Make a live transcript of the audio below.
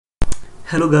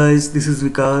Hello guys, this is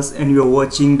Vikas and you are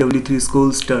watching W3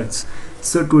 School Starts.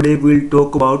 So today we'll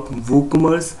talk about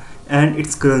WooCommerce and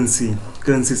its currency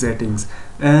settings.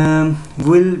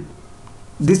 Will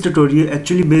This tutorial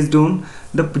actually based on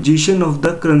the position of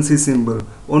the currency symbol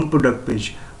on product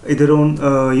page, either on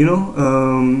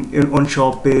on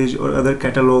shop page or other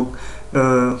catalog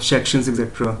sections,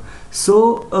 etc.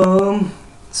 So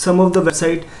some of the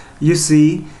website you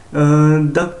see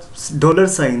the dollar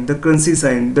sign, the currency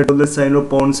sign, the dollar sign or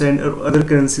pound sign or other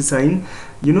currency sign,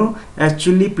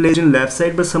 actually placed in left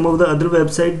side, but some of the other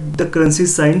website the currency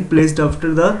sign placed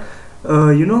after the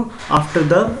after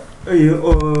the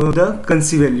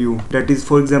currency value, that is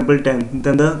for example 10,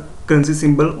 then the currency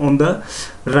symbol on the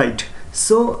right.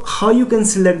 So how you can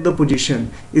select the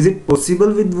position? Is it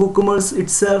possible with WooCommerce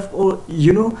itself, or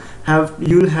you'll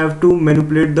have to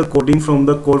manipulate the coding from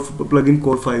the plugin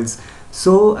core files?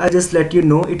 So I just let you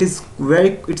know, it's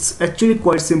actually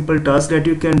quite simple task that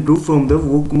you can do from the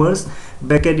WooCommerce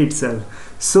backend itself.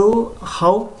 So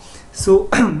how? So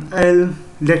I'll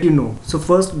let you know. So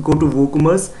first go to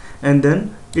WooCommerce and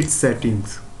then its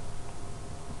settings.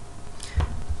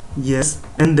 Yes,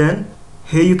 and then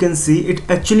here you can see it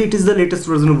is the latest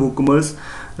version of WooCommerce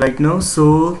right now.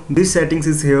 So this settings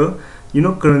is here,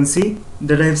 currency,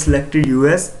 that I have selected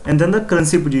US, and then the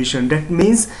currency position, that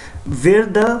means where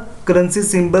the currency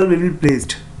symbol will be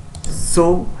placed.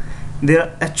 So there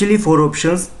are actually four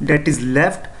options, that is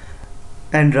left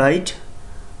and right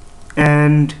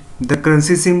and the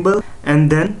currency symbol and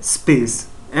then space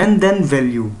and then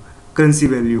value, currency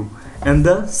value, and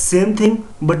the same thing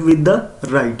but with the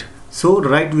right. So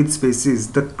right with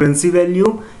spaces, the currency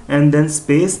value and then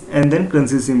space and then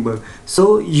currency symbol.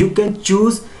 So you can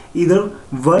choose either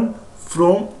one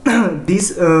from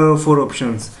these four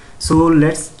options. So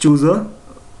let's choose a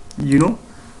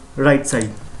right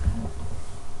side,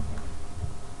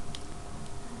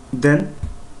 then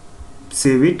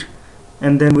save it,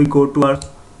 and then we go to our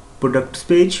products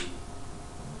page,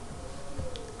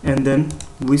 and then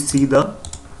we see the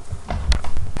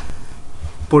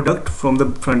product from the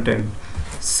front end.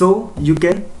 So you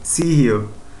can see here,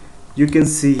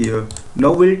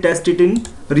 now we'll test it in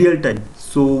real time.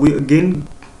 So we again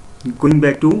going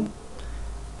back to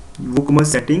WooCommerce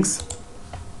settings,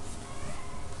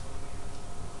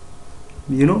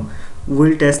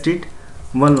 we'll test it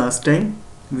one last time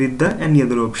with the any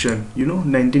other option,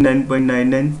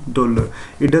 $99.99.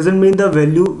 it doesn't mean the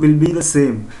value will be the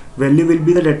same. Value will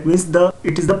be that means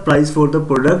it is the price for the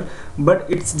product, but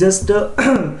it's just a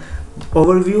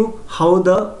overview how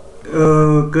the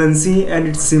currency and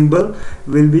its symbol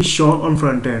will be shown on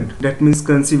front end. That means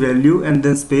currency value and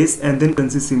then space and then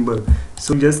currency symbol.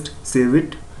 So just save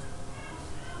it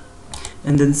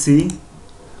and then see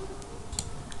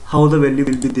how the value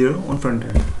will be there on front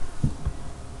end.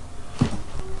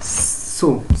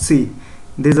 So see,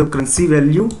 there's a currency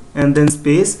value and then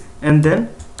space and then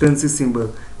currency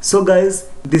symbol. So guys,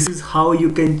 this is how you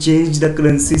can change the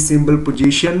currency symbol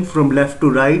position from left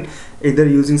to right, either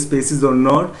using spaces or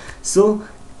not. So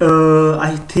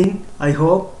I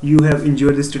hope you have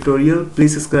enjoyed this tutorial.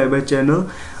 Please subscribe my channel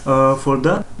for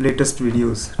the latest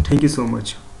videos. Thank you so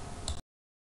much.